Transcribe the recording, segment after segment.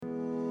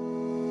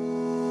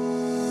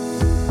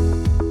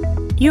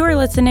You are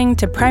listening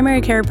to Primary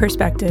Care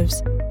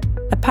Perspectives,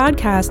 a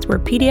podcast where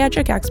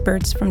pediatric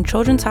experts from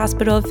Children's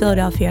Hospital of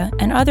Philadelphia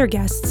and other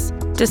guests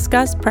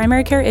discuss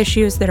primary care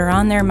issues that are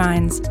on their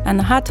minds and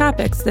the hot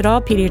topics that all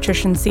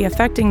pediatricians see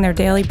affecting their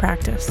daily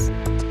practice.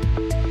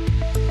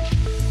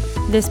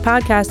 This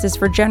podcast is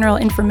for general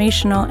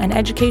informational and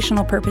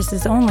educational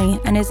purposes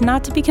only and is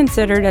not to be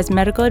considered as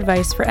medical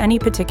advice for any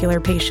particular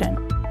patient.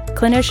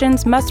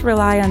 Clinicians must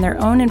rely on their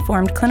own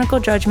informed clinical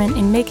judgment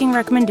in making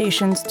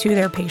recommendations to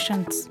their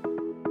patients.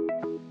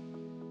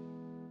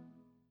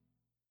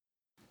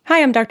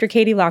 Hi, I'm Dr.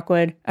 Katie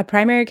Lockwood, a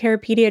primary care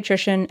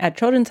pediatrician at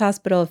Children's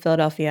Hospital of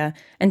Philadelphia,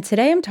 and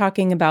today I'm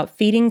talking about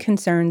feeding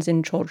concerns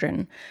in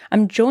children.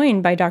 I'm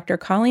joined by Dr.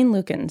 Colleen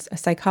Lukens, a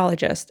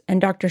psychologist,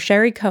 and Dr.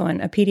 Sherry Cohen,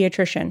 a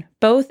pediatrician,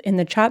 both in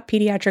the CHOP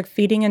Pediatric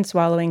Feeding and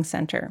Swallowing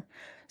Center.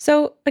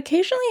 So,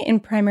 occasionally in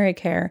primary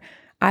care,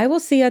 I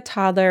will see a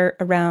toddler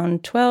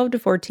around 12 to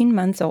 14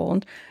 months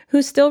old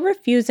who's still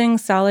refusing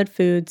solid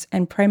foods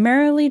and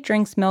primarily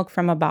drinks milk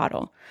from a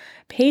bottle.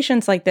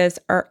 Patients like this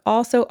are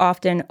also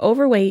often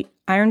overweight,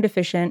 iron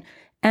deficient,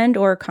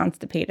 and/or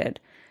constipated.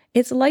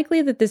 It's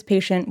likely that this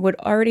patient would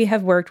already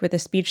have worked with a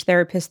speech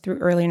therapist through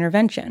early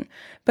intervention,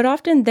 but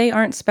often they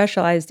aren't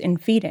specialized in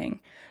feeding.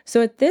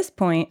 So at this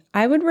point,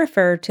 I would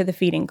refer to the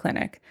feeding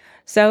clinic.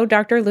 So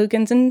Dr.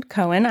 Lukens and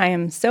Cohen, I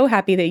am so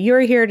happy that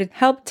you're here to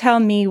help tell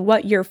me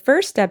what your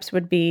first steps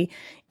would be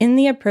in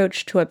the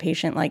approach to a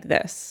patient like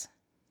this.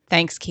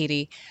 Thanks,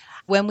 Katie.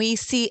 When we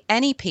see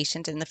any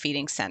patient in the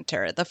feeding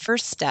center, the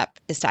first step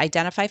is to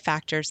identify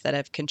factors that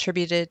have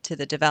contributed to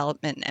the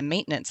development and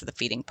maintenance of the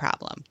feeding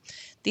problem.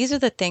 These are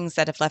the things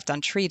that, if left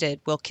untreated,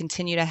 will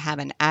continue to have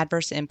an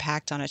adverse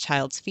impact on a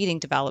child's feeding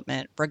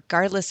development,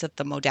 regardless of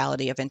the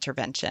modality of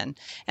intervention,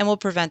 and will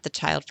prevent the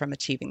child from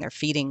achieving their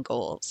feeding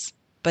goals.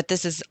 But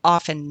this is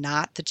often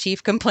not the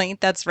chief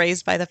complaint that's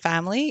raised by the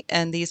family,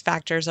 and these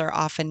factors are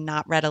often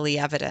not readily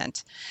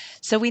evident.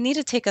 So we need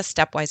to take a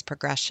stepwise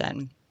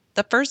progression.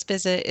 The first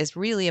visit is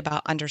really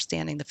about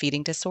understanding the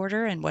feeding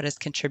disorder and what has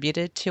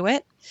contributed to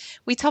it.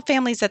 We tell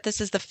families that this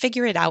is the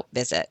figure it out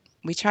visit.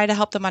 We try to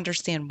help them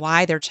understand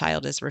why their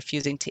child is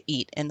refusing to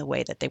eat in the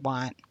way that they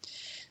want.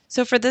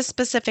 So for this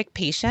specific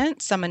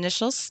patient, some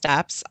initial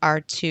steps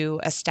are to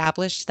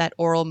establish that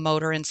oral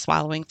motor and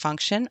swallowing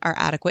function are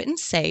adequate and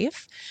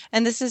safe,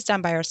 and this is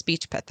done by our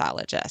speech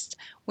pathologist.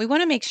 We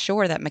want to make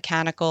sure that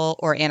mechanical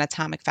or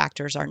anatomic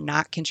factors are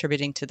not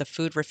contributing to the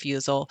food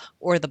refusal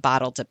or the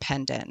bottle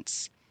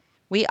dependence.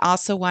 We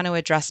also want to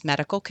address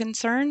medical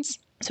concerns.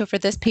 So for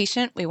this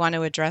patient, we want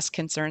to address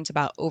concerns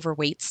about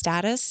overweight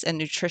status and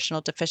nutritional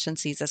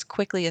deficiencies as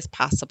quickly as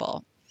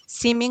possible.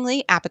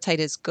 Seemingly, appetite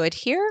is good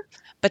here,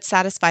 but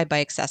satisfied by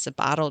excessive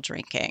bottle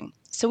drinking.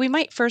 So we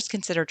might first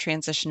consider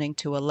transitioning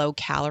to a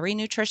low-calorie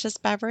nutritious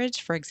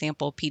beverage, for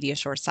example,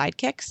 Pediasure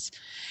Sidekicks.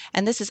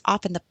 And this is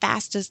often the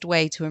fastest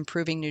way to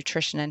improving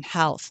nutrition and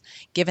health,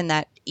 given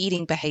that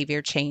eating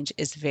behavior change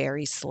is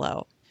very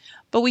slow.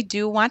 But we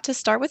do want to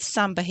start with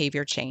some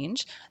behavior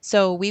change,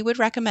 so we would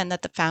recommend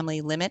that the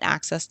family limit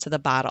access to the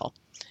bottle.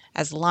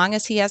 As long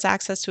as he has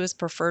access to his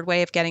preferred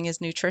way of getting his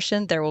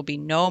nutrition, there will be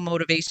no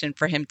motivation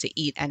for him to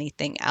eat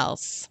anything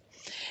else.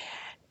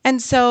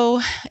 And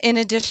so, in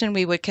addition,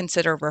 we would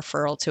consider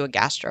referral to a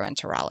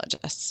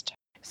gastroenterologist.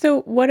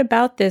 So what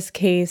about this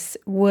case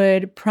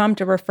would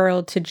prompt a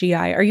referral to GI?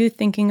 Are you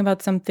thinking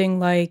about something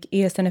like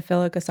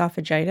eosinophilic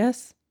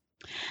esophagitis?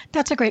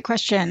 That's a great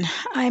question.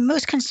 I'm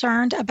most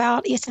concerned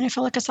about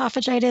eosinophilic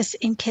esophagitis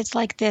in kids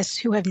like this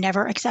who have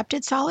never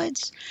accepted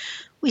solids.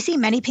 We see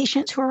many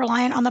patients who are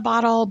reliant on the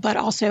bottle, but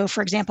also,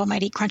 for example,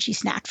 might eat crunchy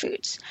snack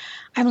foods.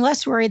 I'm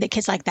less worried that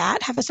kids like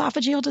that have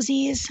esophageal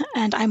disease,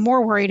 and I'm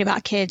more worried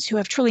about kids who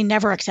have truly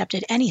never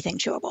accepted anything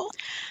chewable.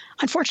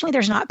 Unfortunately,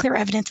 there's not clear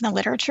evidence in the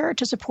literature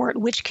to support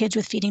which kids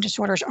with feeding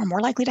disorders are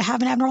more likely to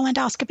have an abnormal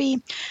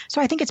endoscopy.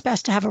 So I think it's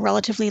best to have a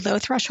relatively low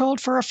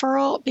threshold for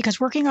referral because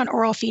working on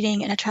oral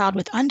feeding in a child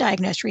with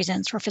undiagnosed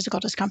reasons for physical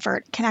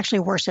discomfort can actually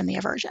worsen the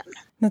aversion.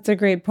 That's a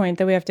great point,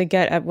 that we have to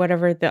get at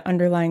whatever the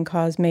underlying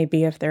cause may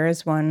be if there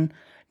is one.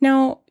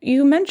 Now,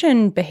 you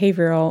mentioned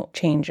behavioral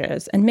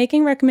changes and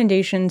making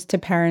recommendations to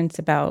parents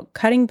about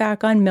cutting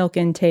back on milk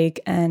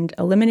intake and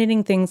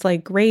eliminating things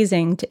like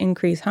grazing to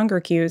increase hunger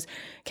cues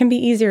can be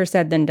easier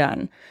said than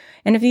done.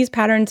 And if these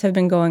patterns have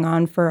been going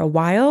on for a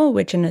while,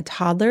 which in a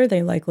toddler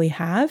they likely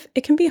have,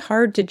 it can be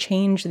hard to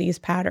change these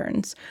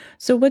patterns.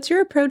 So what's your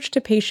approach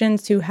to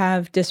patients who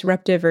have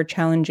disruptive or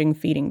challenging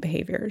feeding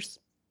behaviors?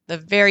 The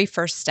very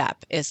first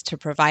step is to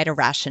provide a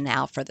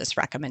rationale for this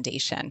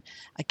recommendation.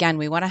 Again,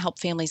 we want to help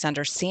families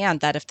understand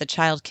that if the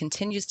child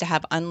continues to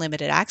have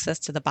unlimited access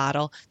to the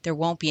bottle, there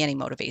won't be any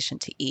motivation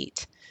to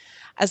eat.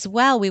 As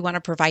well, we want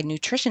to provide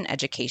nutrition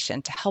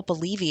education to help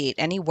alleviate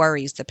any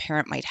worries the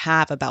parent might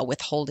have about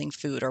withholding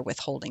food or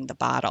withholding the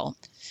bottle.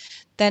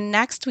 Then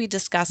next, we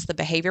discuss the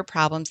behavior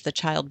problems the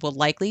child will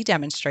likely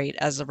demonstrate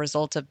as a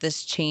result of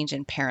this change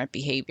in parent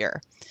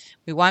behavior.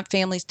 We want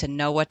families to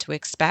know what to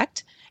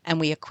expect, and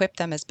we equip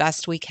them as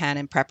best we can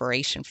in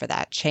preparation for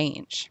that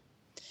change.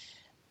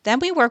 Then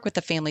we work with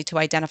the family to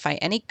identify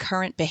any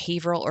current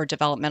behavioral or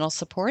developmental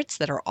supports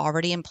that are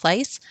already in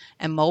place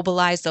and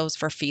mobilize those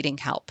for feeding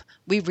help.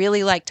 We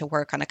really like to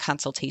work on a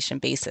consultation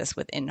basis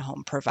with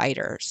in-home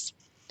providers.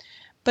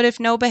 But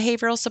if no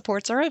behavioral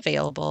supports are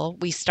available,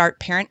 we start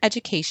parent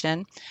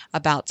education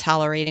about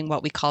tolerating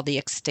what we call the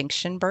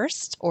extinction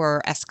burst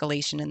or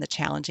escalation in the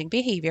challenging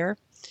behavior.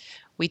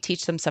 We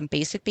teach them some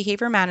basic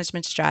behavior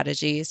management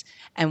strategies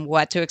and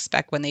what to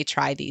expect when they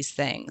try these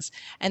things.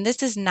 And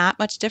this is not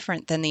much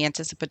different than the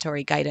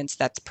anticipatory guidance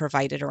that's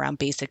provided around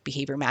basic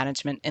behavior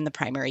management in the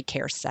primary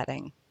care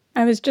setting.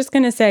 I was just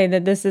going to say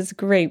that this is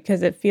great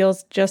because it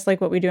feels just like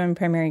what we do in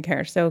primary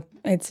care. So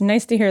it's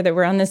nice to hear that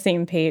we're on the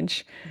same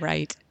page.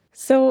 Right.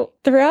 So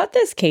throughout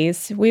this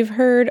case, we've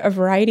heard a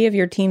variety of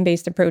your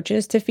team-based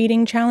approaches to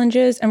feeding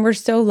challenges, and we're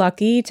so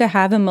lucky to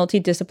have a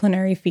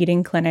multidisciplinary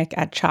feeding clinic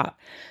at CHOP.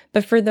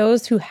 But for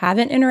those who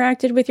haven't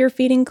interacted with your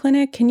feeding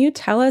clinic, can you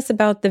tell us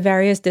about the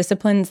various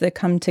disciplines that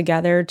come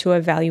together to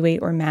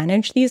evaluate or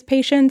manage these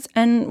patients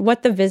and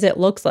what the visit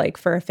looks like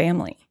for a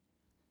family?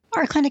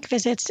 Our clinic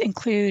visits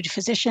include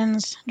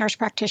physicians, nurse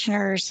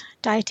practitioners,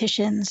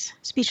 dietitians,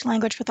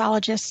 speech-language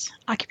pathologists,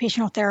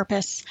 occupational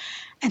therapists,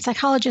 and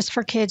psychologists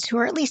for kids who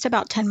are at least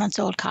about 10 months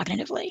old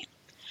cognitively.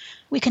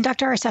 We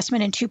conduct our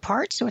assessment in two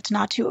parts, so it's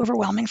not too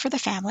overwhelming for the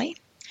family.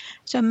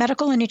 So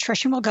medical and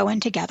nutrition will go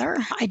in together.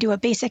 I do a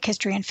basic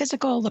history and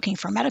physical, looking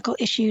for medical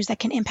issues that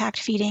can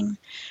impact feeding.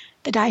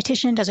 The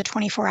dietitian does a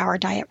 24-hour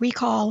diet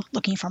recall,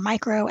 looking for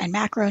micro and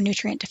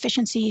macronutrient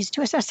deficiencies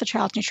to assess the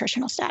child's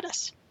nutritional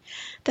status.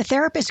 The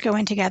therapists go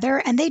in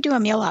together and they do a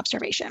meal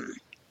observation.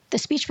 The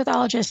speech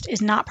pathologist is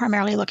not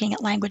primarily looking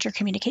at language or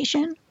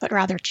communication, but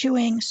rather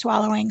chewing,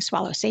 swallowing,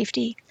 swallow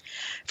safety.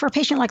 For a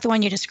patient like the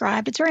one you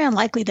described, it's very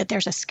unlikely that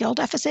there's a skill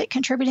deficit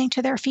contributing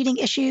to their feeding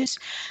issues.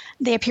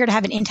 They appear to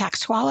have an intact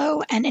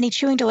swallow, and any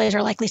chewing delays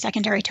are likely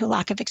secondary to a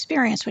lack of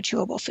experience with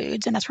chewable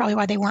foods, and that's probably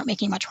why they weren't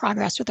making much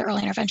progress with the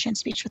early intervention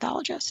speech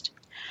pathologist.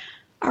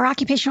 Our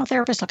occupational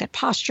therapists look at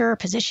posture,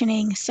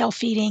 positioning,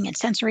 self-feeding, and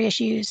sensory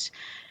issues.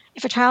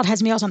 If a child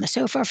has meals on the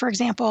sofa, for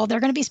example, they're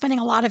going to be spending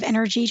a lot of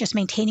energy just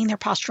maintaining their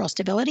postural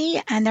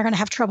stability, and they're going to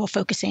have trouble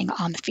focusing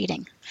on the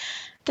feeding.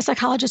 The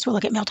psychologist will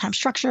look at mealtime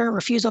structure,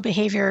 refusal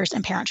behaviors,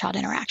 and parent-child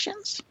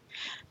interactions.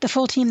 The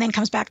full team then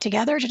comes back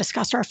together to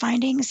discuss our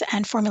findings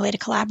and formulate a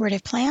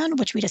collaborative plan,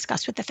 which we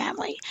discuss with the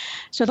family.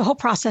 So the whole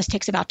process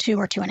takes about 2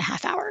 or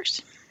 2.5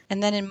 hours.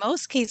 And then in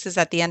most cases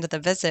at the end of the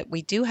visit,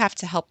 we do have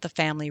to help the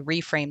family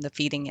reframe the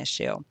feeding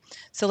issue.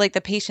 So like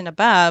the patient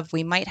above,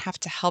 we might have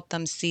to help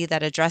them see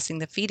that addressing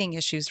the feeding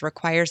issues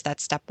requires that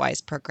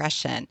stepwise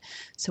progression.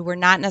 So we're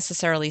not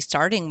necessarily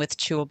starting with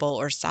chewable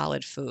or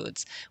solid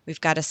foods.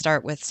 We've got to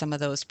start with some of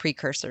those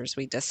precursors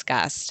we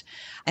discussed,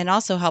 and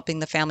also helping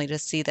the family to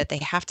see that they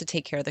have to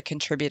take care of the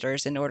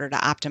contributors in order to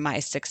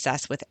optimize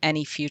success with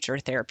any future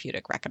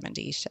therapeutic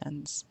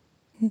recommendations.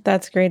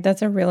 That's great.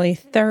 That's a really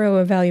thorough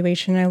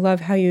evaluation. I love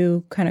how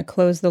you kind of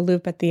close the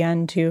loop at the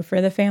end, too, for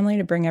the family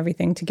to bring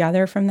everything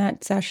together from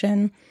that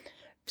session.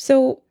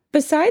 So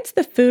besides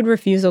the food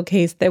refusal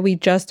case that we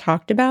just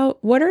talked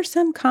about, what are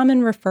some common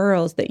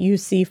referrals that you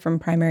see from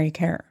primary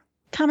care?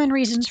 Common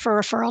reasons for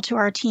referral to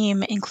our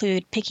team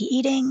include picky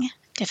eating,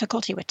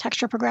 difficulty with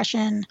texture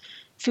progression,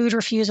 food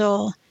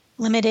refusal,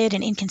 limited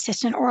and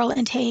inconsistent oral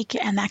intake,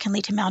 and that can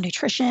lead to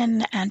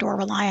malnutrition and or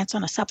reliance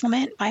on a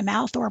supplement by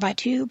mouth or by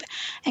tube,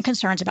 and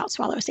concerns about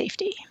swallow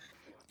safety.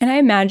 And I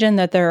imagine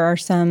that there are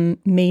some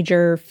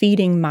major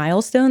feeding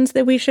milestones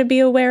that we should be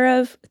aware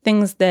of,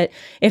 things that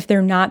if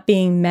they're not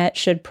being met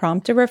should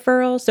prompt a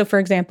referral. So for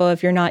example,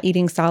 if you're not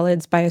eating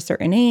solids by a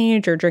certain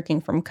age or drinking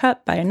from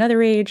cup by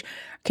another age,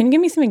 can you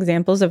give me some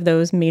examples of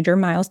those major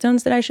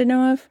milestones that I should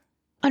know of?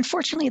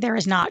 Unfortunately, there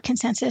is not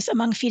consensus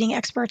among feeding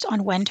experts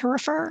on when to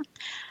refer,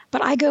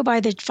 but I go by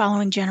the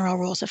following general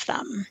rules of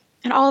thumb.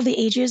 And all of the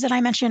ages that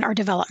I mentioned are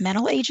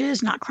developmental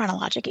ages, not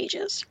chronologic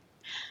ages.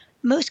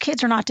 Most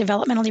kids are not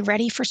developmentally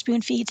ready for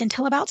spoon feeds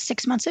until about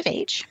 6 months of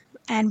age,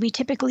 and we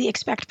typically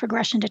expect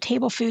progression to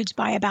table foods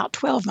by about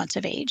 12 months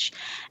of age,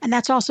 and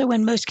that's also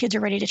when most kids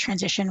are ready to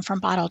transition from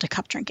bottle to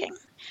cup drinking.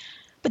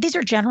 But these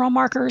are general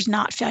markers,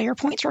 not failure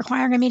points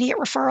requiring immediate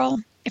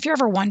referral. If you're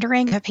ever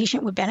wondering if a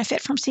patient would benefit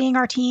from seeing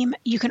our team,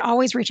 you can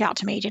always reach out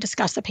to me to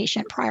discuss the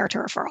patient prior to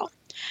referral.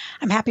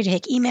 I'm happy to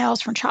take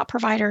emails from CHOP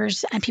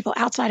providers, and people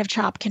outside of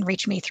CHOP can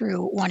reach me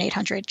through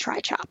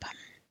 1-800-TRY-CHOP.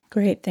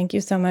 Great. Thank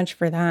you so much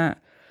for that.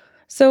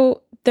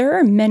 So there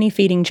are many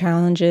feeding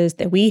challenges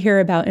that we hear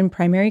about in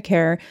primary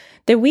care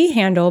that we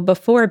handle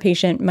before a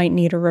patient might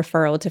need a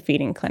referral to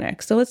feeding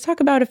clinics. So let's talk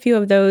about a few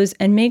of those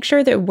and make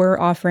sure that we're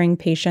offering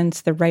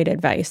patients the right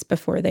advice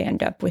before they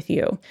end up with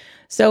you.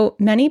 So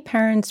many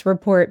parents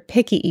report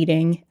picky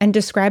eating and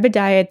describe a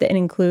diet that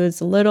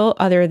includes little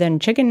other than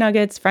chicken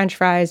nuggets, French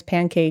fries,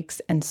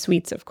 pancakes, and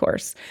sweets, of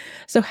course.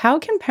 So how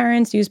can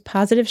parents use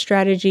positive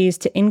strategies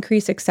to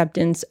increase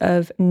acceptance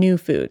of new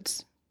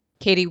foods?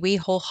 Katie, we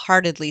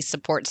wholeheartedly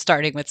support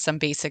starting with some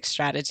basic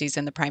strategies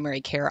in the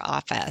primary care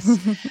office.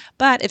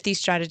 But if these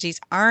strategies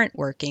aren't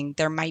working,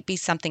 there might be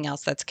something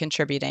else that's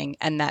contributing,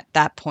 and at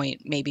that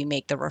point, maybe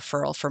make the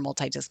referral for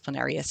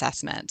multidisciplinary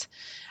assessment.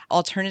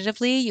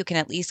 Alternatively, you can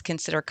at least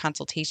consider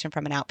consultation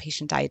from an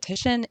outpatient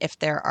dietitian if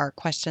there are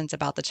questions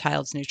about the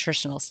child's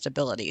nutritional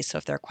stability. So,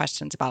 if there are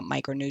questions about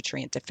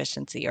micronutrient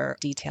deficiency or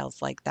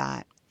details like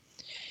that.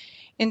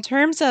 In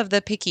terms of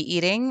the picky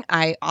eating,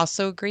 I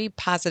also agree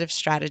positive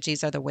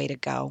strategies are the way to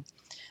go.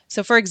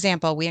 So, for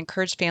example, we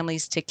encourage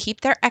families to keep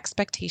their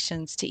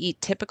expectations to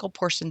eat typical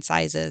portion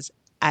sizes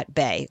at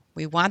bay.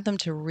 We want them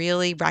to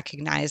really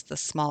recognize the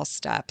small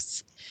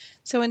steps.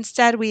 So,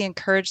 instead, we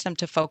encourage them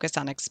to focus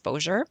on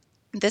exposure.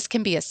 This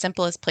can be as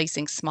simple as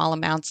placing small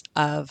amounts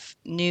of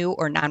new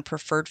or non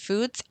preferred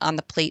foods on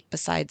the plate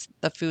besides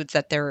the foods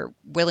that they're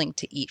willing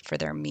to eat for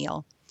their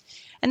meal.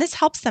 And this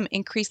helps them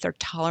increase their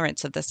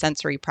tolerance of the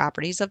sensory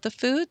properties of the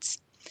foods.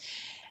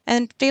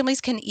 And families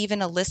can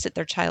even elicit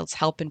their child's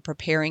help in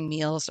preparing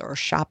meals or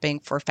shopping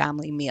for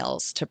family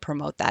meals to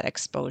promote that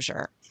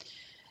exposure.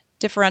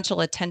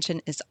 Differential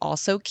attention is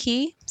also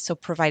key, so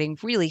providing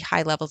really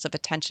high levels of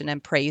attention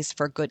and praise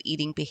for good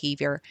eating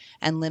behavior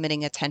and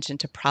limiting attention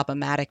to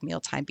problematic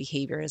mealtime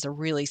behavior is a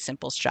really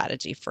simple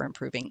strategy for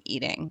improving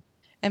eating.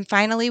 And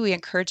finally, we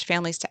encourage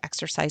families to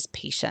exercise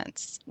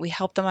patience. We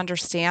help them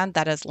understand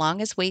that as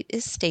long as weight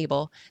is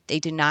stable, they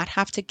do not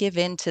have to give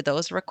in to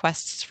those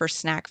requests for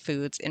snack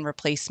foods in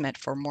replacement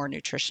for more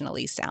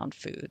nutritionally sound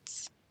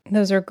foods.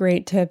 Those are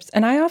great tips.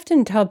 And I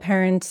often tell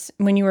parents,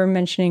 when you were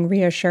mentioning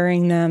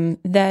reassuring them,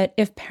 that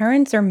if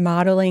parents are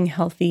modeling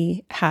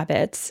healthy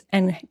habits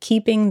and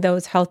keeping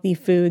those healthy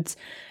foods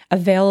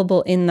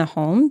available in the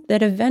home,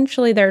 that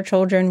eventually their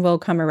children will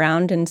come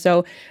around. And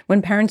so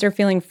when parents are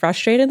feeling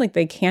frustrated, like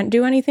they can't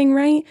do anything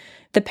right,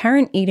 the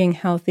parent eating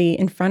healthy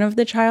in front of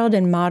the child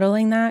and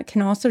modeling that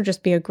can also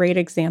just be a great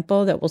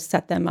example that will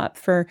set them up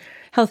for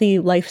healthy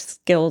life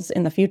skills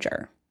in the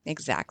future.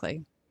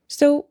 Exactly.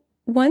 So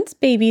once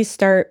babies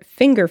start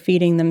finger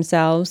feeding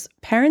themselves,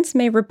 parents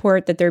may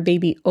report that their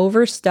baby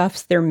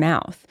overstuffs their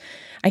mouth.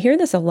 I hear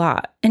this a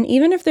lot. And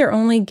even if they're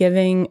only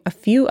giving a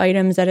few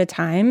items at a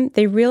time,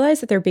 they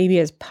realize that their baby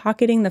is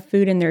pocketing the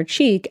food in their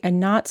cheek and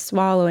not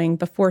swallowing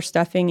before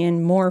stuffing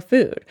in more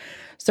food.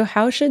 So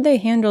how should they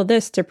handle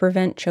this to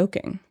prevent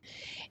choking?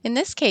 In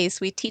this case,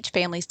 we teach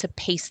families to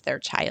pace their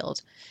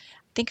child.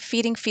 I think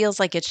feeding feels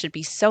like it should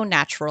be so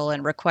natural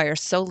and requires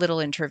so little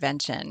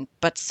intervention,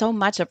 but so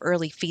much of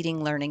early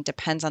feeding learning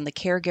depends on the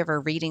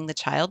caregiver reading the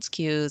child's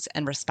cues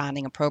and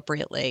responding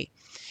appropriately.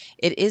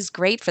 It is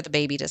great for the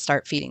baby to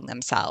start feeding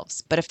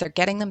themselves, but if they're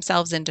getting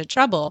themselves into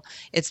trouble,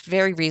 it's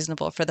very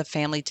reasonable for the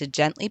family to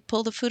gently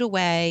pull the food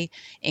away,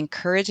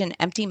 encourage an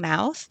empty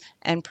mouth,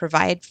 and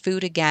provide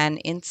food again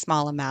in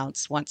small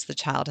amounts once the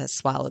child has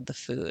swallowed the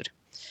food.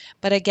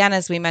 But again,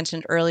 as we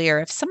mentioned earlier,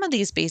 if some of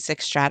these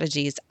basic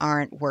strategies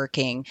aren't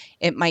working,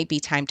 it might be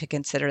time to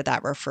consider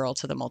that referral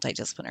to the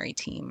multidisciplinary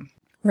team.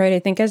 Right. I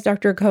think as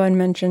Dr. Cohen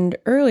mentioned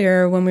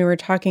earlier, when we were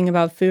talking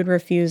about food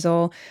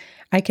refusal,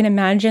 I can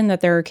imagine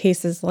that there are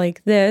cases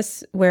like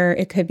this where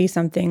it could be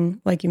something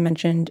like you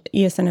mentioned,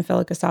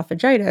 eosinophilic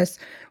esophagitis,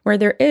 where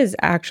there is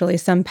actually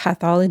some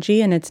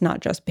pathology and it's not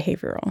just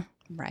behavioral.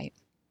 Right.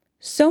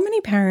 So many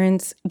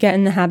parents get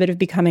in the habit of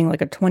becoming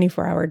like a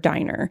 24-hour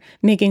diner,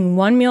 making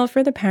one meal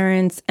for the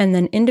parents and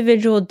then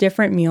individual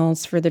different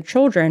meals for the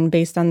children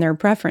based on their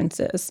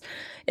preferences.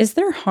 Is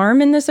there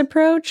harm in this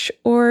approach,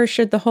 or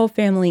should the whole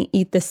family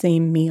eat the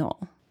same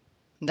meal?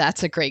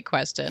 That's a great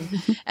question.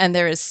 And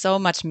there is so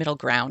much middle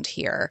ground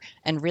here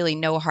and really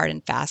no hard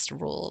and fast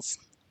rules.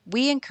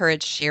 We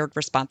encourage shared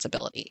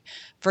responsibility.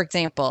 For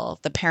example,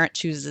 the parent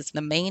chooses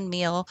the main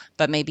meal,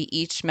 but maybe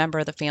each member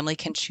of the family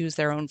can choose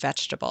their own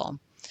vegetable.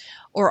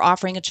 Or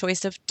offering a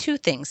choice of 2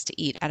 things to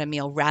eat at a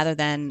meal rather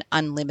than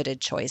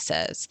unlimited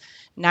choices.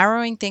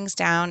 Narrowing things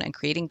down and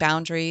creating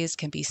boundaries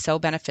can be so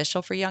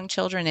beneficial for young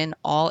children in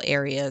all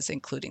areas,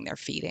 including their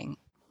feeding.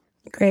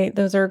 Great.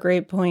 Those are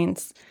great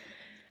points.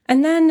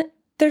 And then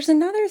there's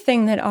another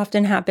thing that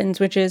often happens,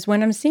 which is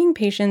when I'm seeing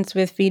patients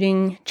with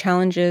feeding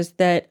challenges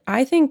that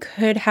I think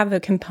could have a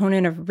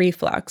component of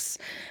reflux.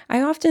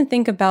 I often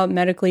think about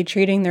medically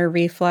treating their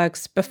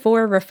reflux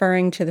before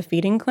referring to the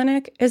feeding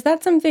clinic. Is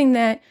that something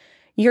that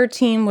your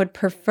team would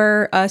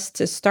prefer us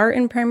to start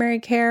in primary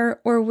care,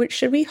 or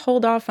should we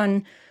hold off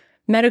on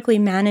medically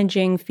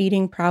managing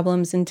feeding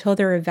problems until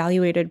they're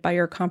evaluated by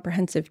your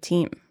comprehensive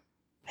team?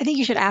 I think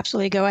you should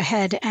absolutely go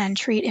ahead and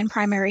treat in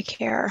primary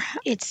care.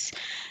 It's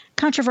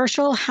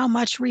controversial how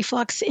much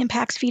reflux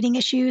impacts feeding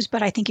issues,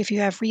 but I think if you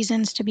have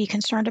reasons to be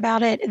concerned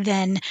about it,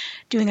 then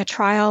doing a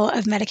trial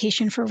of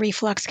medication for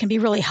reflux can be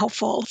really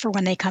helpful for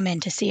when they come in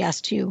to see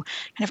us to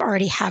kind of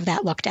already have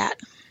that looked at.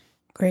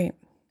 Great.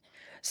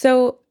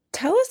 So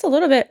tell us a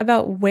little bit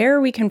about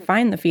where we can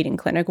find the feeding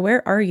clinic.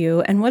 Where are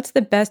you, and what's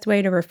the best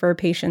way to refer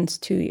patients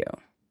to you?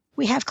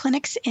 We have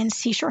clinics in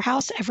Seashore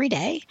House every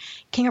day,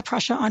 King of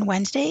Prussia on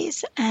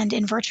Wednesdays, and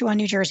in Virtua,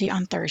 New Jersey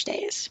on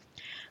Thursdays.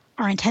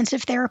 Our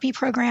intensive therapy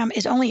program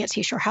is only at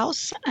Seashore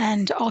House,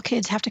 and all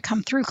kids have to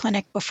come through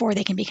clinic before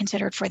they can be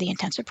considered for the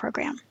intensive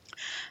program.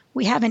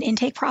 We have an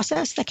intake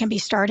process that can be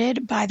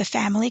started by the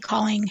family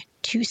calling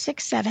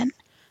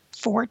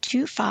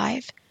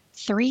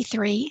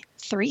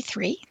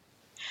 267-425-3333.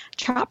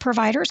 CHOP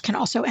providers can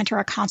also enter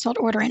a consult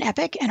order in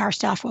Epic, and our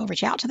staff will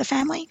reach out to the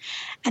family.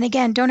 And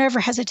again, don't ever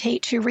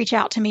hesitate to reach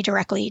out to me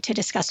directly to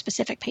discuss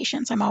specific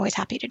patients. I'm always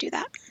happy to do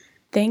that.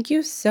 Thank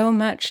you so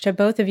much to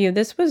both of you.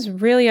 This was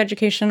really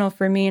educational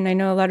for me, and I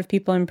know a lot of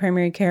people in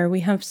primary care.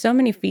 We have so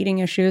many feeding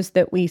issues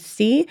that we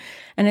see,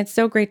 and it's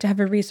so great to have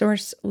a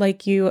resource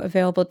like you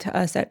available to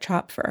us at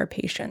CHOP for our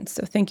patients.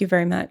 So thank you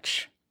very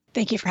much.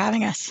 Thank you for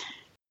having us.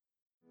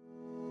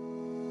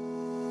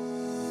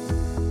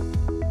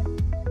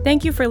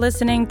 Thank you for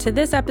listening to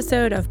this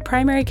episode of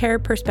Primary Care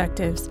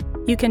Perspectives.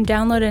 You can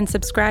download and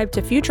subscribe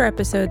to future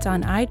episodes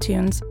on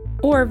iTunes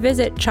or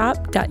visit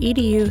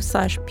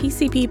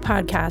chop.edu/PCP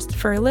podcast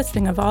for a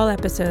listing of all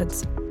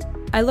episodes.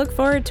 I look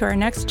forward to our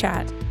next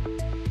chat.